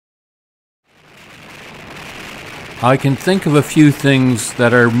I can think of a few things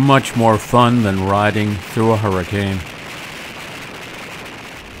that are much more fun than riding through a hurricane.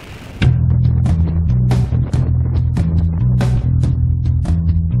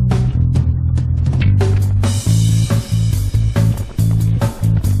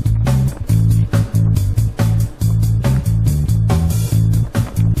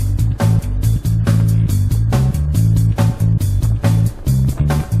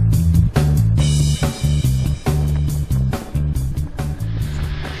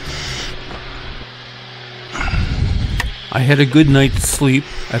 I had a good night's sleep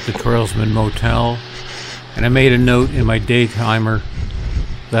at the Trailsman Motel, and I made a note in my day timer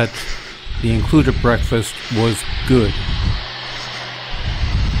that the included breakfast was good.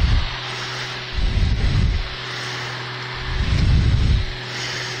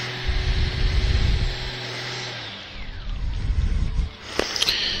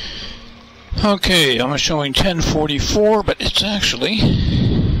 Okay, I'm showing 10:44, but it's actually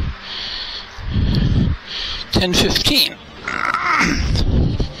 10:15.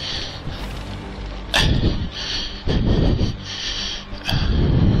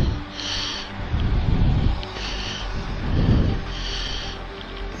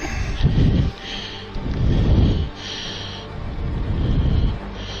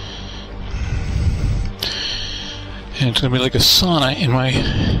 And it's going to be like a sauna in my...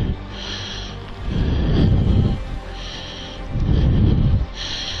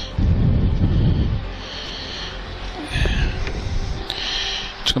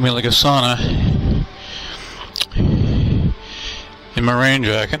 It's going to be like a sauna in my rain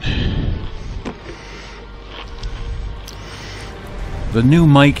jacket. The new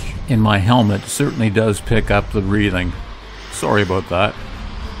mic in my helmet certainly does pick up the breathing. Sorry about that.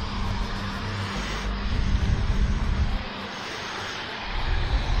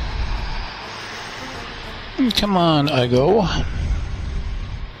 Come on, Igo.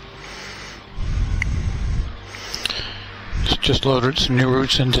 Just loaded some new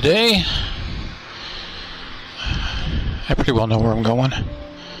routes in today. I pretty well know where I'm going.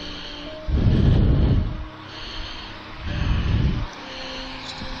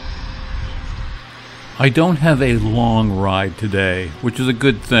 I don't have a long ride today, which is a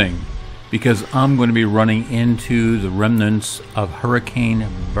good thing, because I'm going to be running into the remnants of Hurricane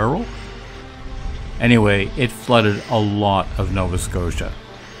Beryl. Anyway, it flooded a lot of Nova Scotia.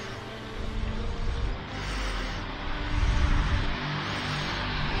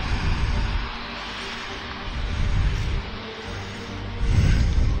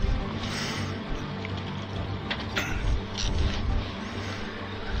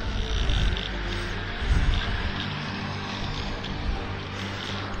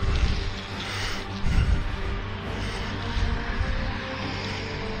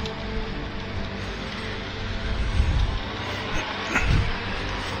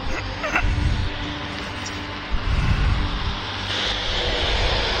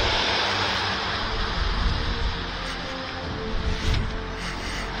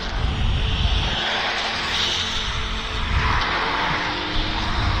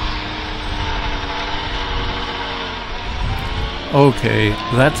 Okay,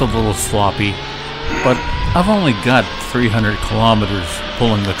 that's a little sloppy, but I've only got 300 kilometers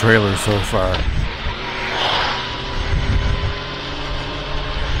pulling the trailer so far.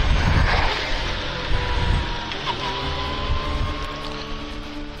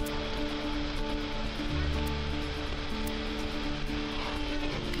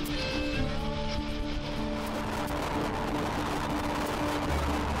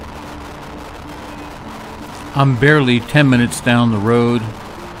 I'm barely 10 minutes down the road,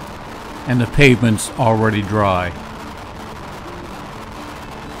 and the pavement's already dry.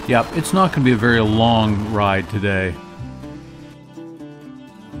 Yep, it's not going to be a very long ride today.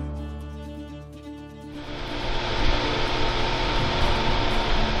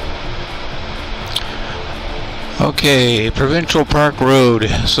 Okay, Provincial Park Road.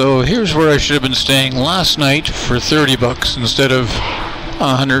 So here's where I should have been staying last night for 30 bucks instead of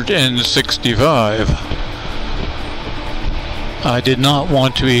 165. I did not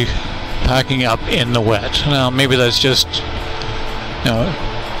want to be packing up in the wet. Now, maybe that's just, you know,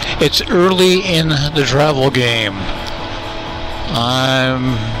 it's early in the travel game.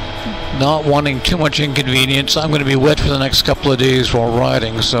 I'm not wanting too much inconvenience. I'm going to be wet for the next couple of days while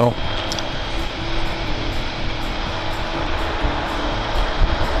riding, so.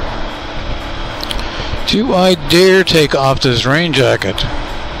 Do I dare take off this rain jacket?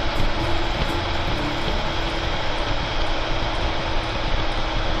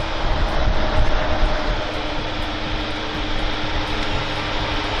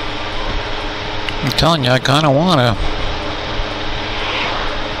 I'm telling you, I kind of want to.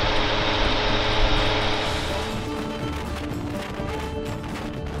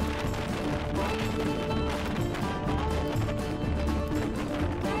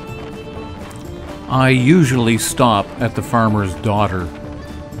 I usually stop at the Farmer's Daughter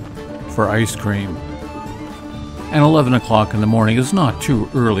for ice cream. And 11 o'clock in the morning is not too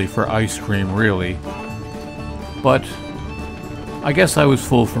early for ice cream, really. But I guess I was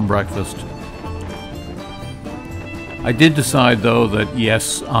full from breakfast. I did decide, though, that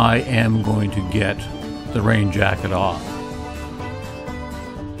yes, I am going to get the rain jacket off.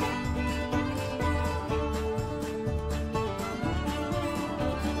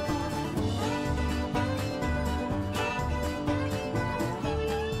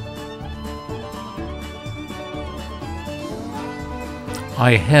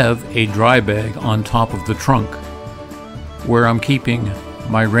 I have a dry bag on top of the trunk where I'm keeping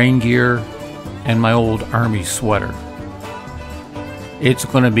my rain gear and my old army sweater. It's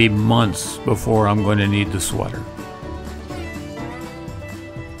going to be months before I'm going to need the sweater.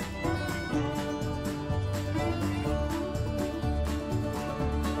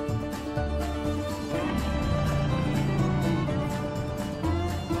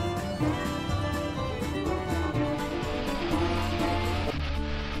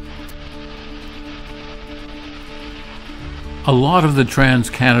 A lot of the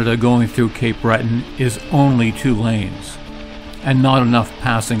Trans-Canada going through Cape Breton is only 2 lanes and not enough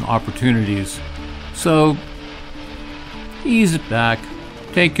passing opportunities. So ease it back,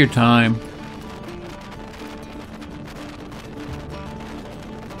 take your time.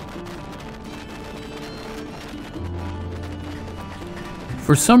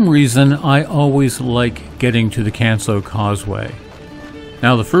 For some reason, I always like getting to the Canso Causeway.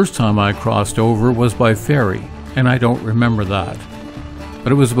 Now, the first time I crossed over was by ferry, and I don't remember that.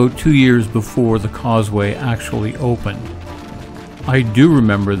 But it was about 2 years before the causeway actually opened. I do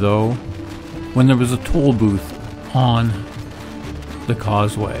remember, though, when there was a toll booth on the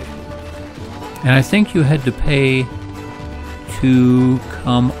causeway. And I think you had to pay to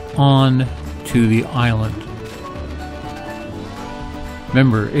come on to the island.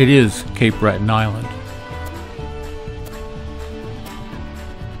 Remember, it is Cape Breton Island.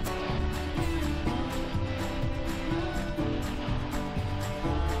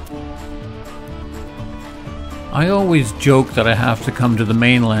 I always joke that I have to come to the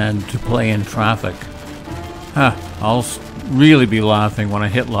mainland to play in traffic. I'll really be laughing when I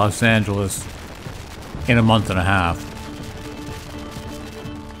hit Los Angeles in a month and a half.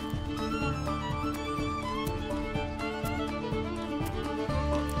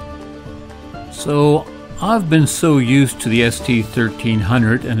 So, I've been so used to the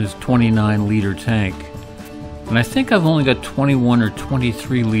ST-1300 and its 29-liter tank, and I think I've only got 21 or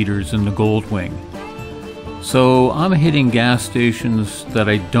 23 liters in the Goldwing. So I'm hitting gas stations that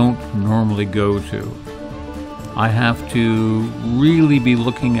I don't normally go to. I have to really be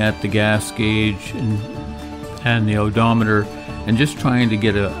looking at the gas gauge and the odometer and just trying to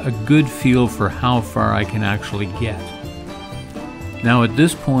get a good feel for how far I can actually get. Now at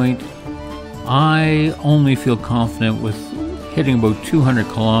this point, I only feel confident with hitting about 200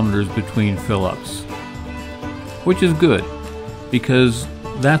 kilometers between fill-ups, which is good because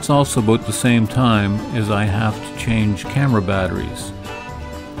that's also about the same time as I have to change camera batteries.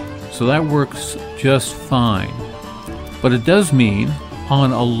 So that works just fine. But it does mean,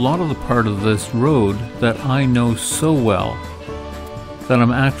 on a lot of the part of this road that I know so well, that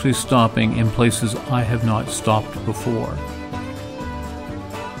I'm actually stopping in places I have not stopped before.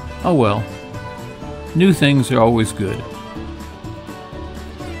 Oh well, new things are always good.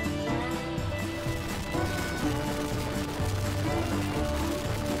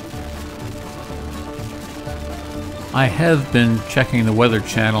 I have been checking the Weather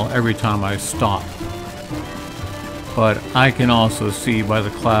Channel every time I stop, but I can also see by the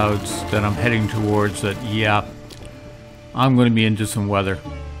clouds that I'm heading towards that, yeah, I'm going to be into some weather.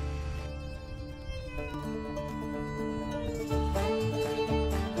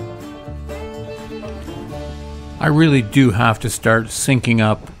 I really do have to start syncing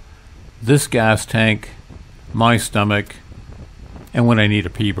up this gas tank, my stomach, and when I need a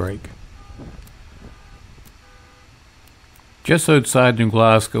pee break. Just outside New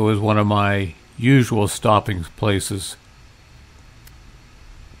Glasgow is one of my usual stopping places.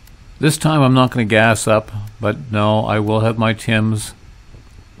 This time I'm not going to gas up, but no, I will have my Tims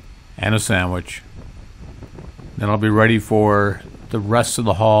and a sandwich. Then I'll be ready for the rest of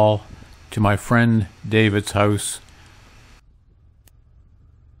the haul to my friend David's house.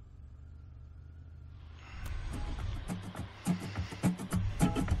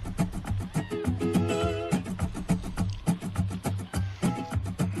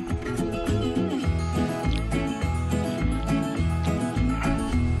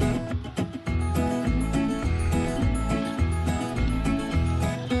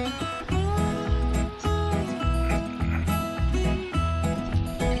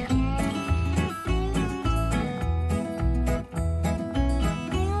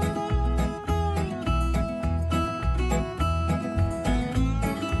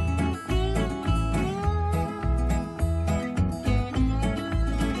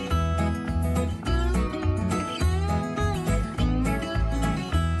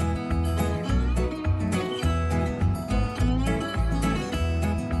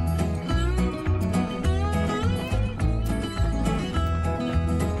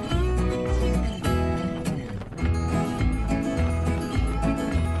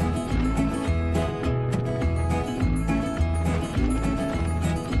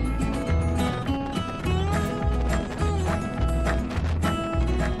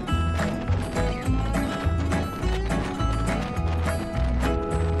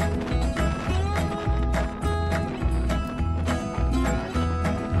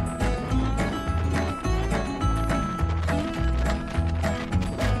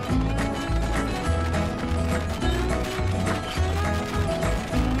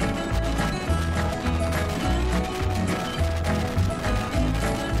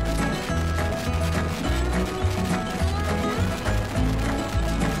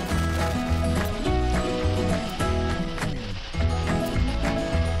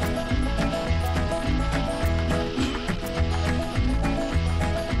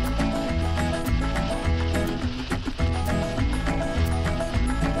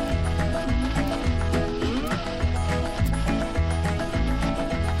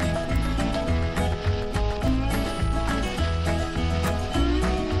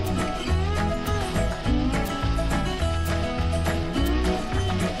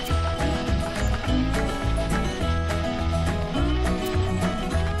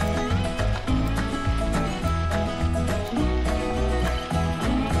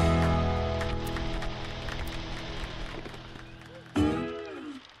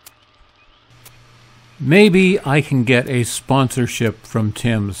 Maybe I can get a sponsorship from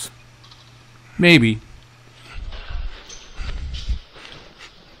Tim's. Maybe.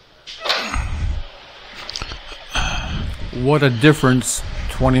 What a difference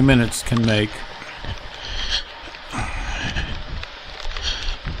 20 minutes can make.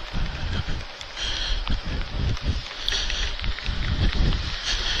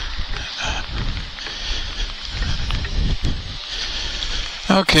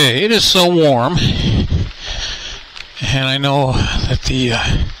 Okay, it is so warm, and I know that the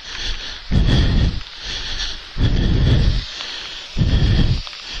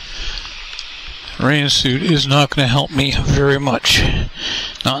rain suit is not going to help me very much.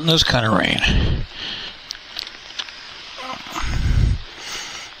 Not in this kind of rain.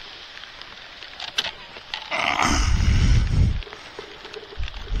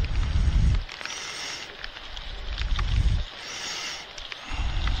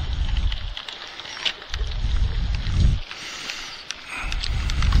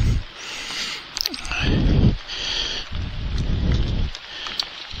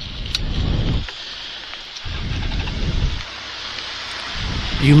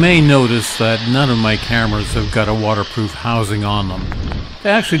 You may notice that none of my cameras have got a waterproof housing on them. They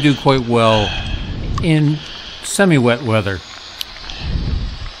actually do quite well in semi-wet weather.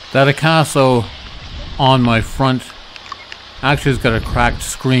 That Picasso on my front actually has got a cracked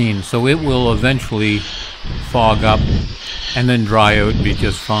screen, so it will eventually fog up and then dry out and be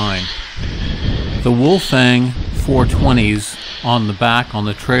just fine. The Wolfang 420s on the back on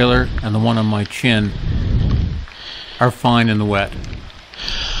the trailer and the one on my chin are fine in the wet.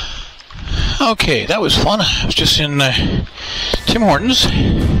 Okay, that was fun. I was just in Tim Hortens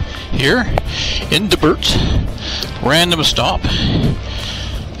here in DeBert. Random stop.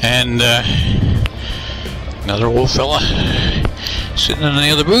 And another old fella sitting in the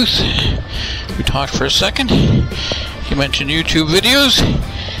other booth. We talked for a second. He mentioned YouTube videos.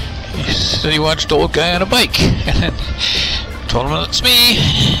 He said he watched an old guy on a bike. And told him that's me.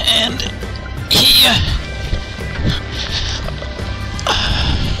 And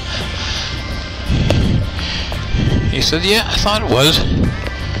he said, yeah, I thought it was.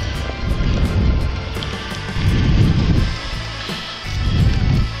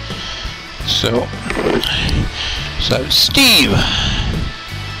 So Steve.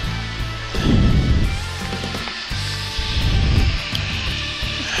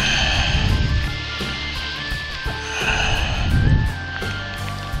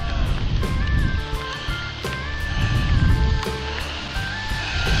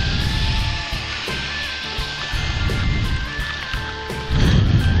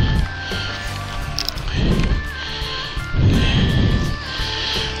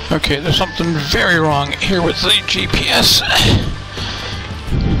 Okay, there's something very wrong here with the GPS.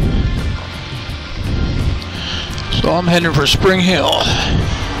 So I'm heading for Spring Hill.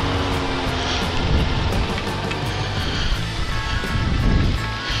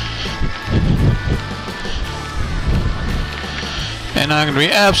 And I'm going to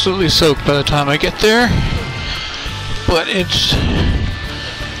be absolutely soaked by the time I get there. But it's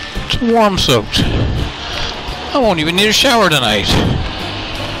warm soaked. I won't even need a shower tonight.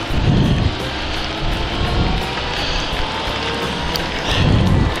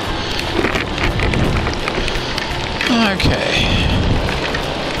 Okay.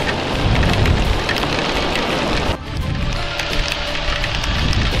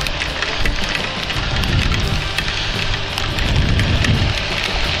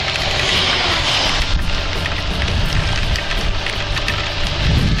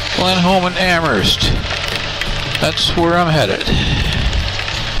 Glenholm and Amherst. That's where I'm headed.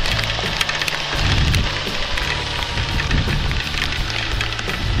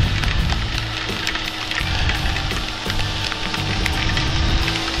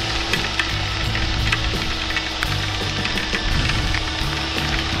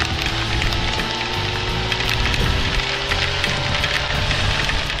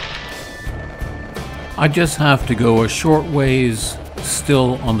 I just have to go a short ways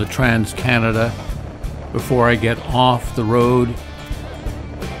still on the Trans-Canada before I get off the road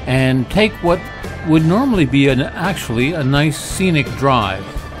and take what would normally be actually a nice scenic drive.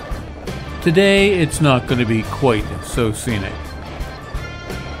 Today it's not going to be quite so scenic.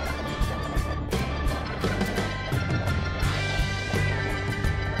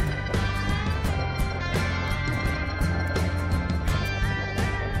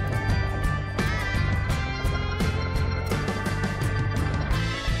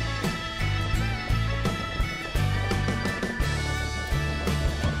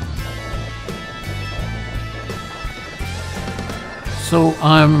 So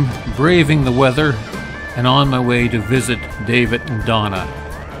I'm braving the weather and on my way to visit David and Donna.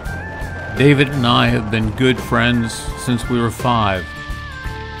 David and I have been good friends since we were 5.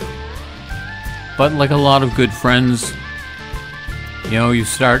 But like a lot of good friends, you know, you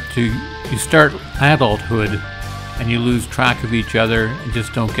start adulthood and you lose track of each other and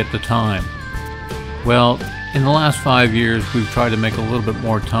just don't get the time. Well, in the last 5 years, we've tried to make a little bit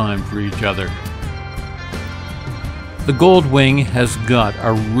more time for each other. The Goldwing has got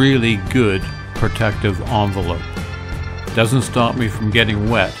a really good protective envelope. Doesn't stop me from getting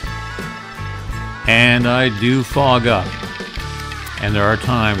wet. And I do fog up. And there are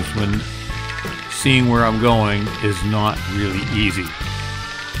times when seeing where I'm going is not really easy.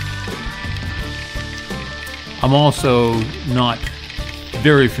 I'm also not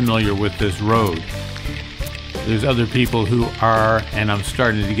very familiar with this road. There's other people who are, and I'm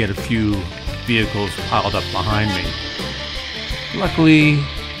starting to get a few vehicles piled up behind me. Luckily,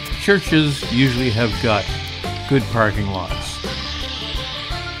 churches usually have got good parking lots.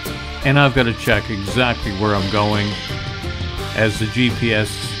 And I've got to check exactly where I'm going, as the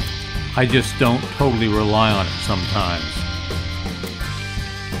GPS, I just don't totally rely on it sometimes.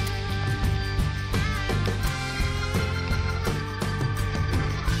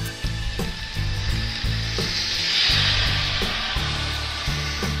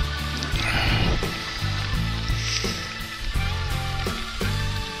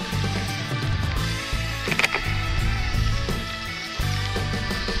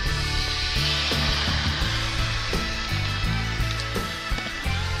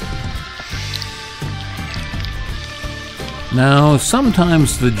 Now,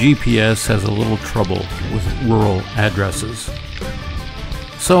 sometimes the GPS has a little trouble with rural addresses.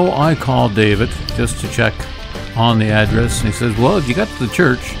 So I called David just to check on the address, and he says, well, if you got to the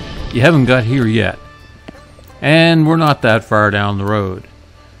church, you haven't got here yet. And we're not that far down the road.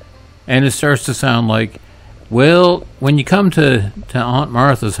 And it starts to sound like, well, when you come to Aunt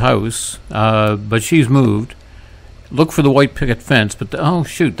Martha's house, but she's moved, look for the white picket fence, but oh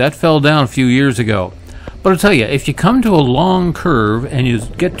shoot, that fell down a few years ago. But I'll tell you, if you come to a long curve and you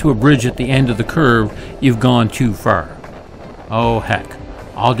get to a bridge at the end of the curve, you've gone too far. Oh heck,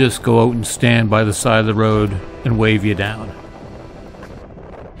 I'll just go out and stand by the side of the road and wave you down.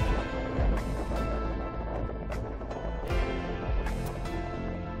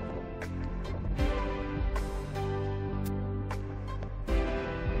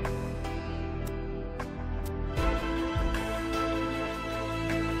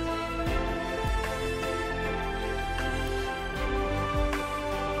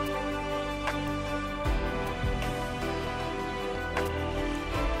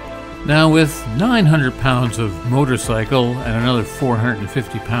 Now, with 900 pounds of motorcycle and another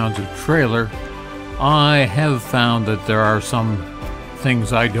 450 pounds of trailer, I have found that there are some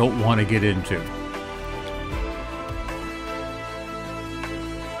things I don't want to get into.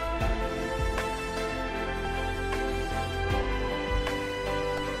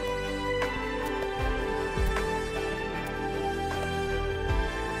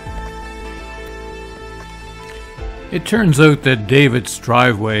 It turns out that David's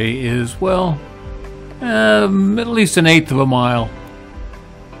driveway is, well, at least 1/8 of a mile.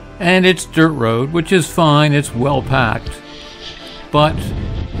 And it's dirt road, which is fine, it's well packed. But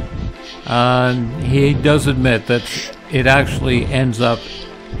he does admit that it actually ends up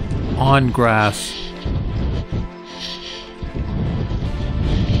on grass.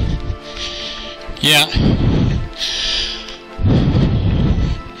 Yeah.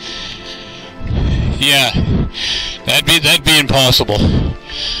 Yeah. That'd be impossible.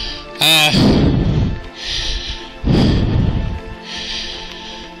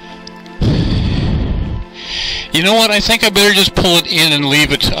 You know what? I think I better just pull it in and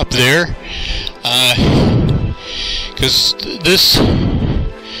leave it up there. 'Cause this...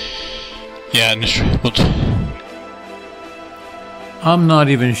 Yeah, I'm not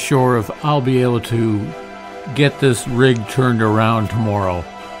even sure if I'll be able to get this rig turned around tomorrow.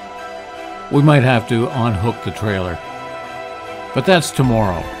 We might have to unhook the trailer. But that's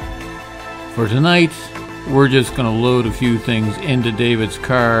tomorrow. For tonight, we're just going to load a few things into David's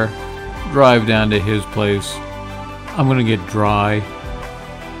car, drive down to his place. I'm going to get dry.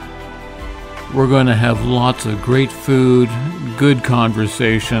 We're going to have lots of great food, good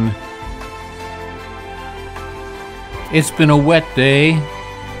conversation. It's been a wet day,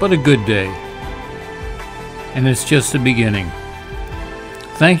 but a good day. And it's just the beginning.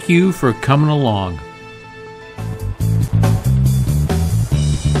 Thank you for coming along.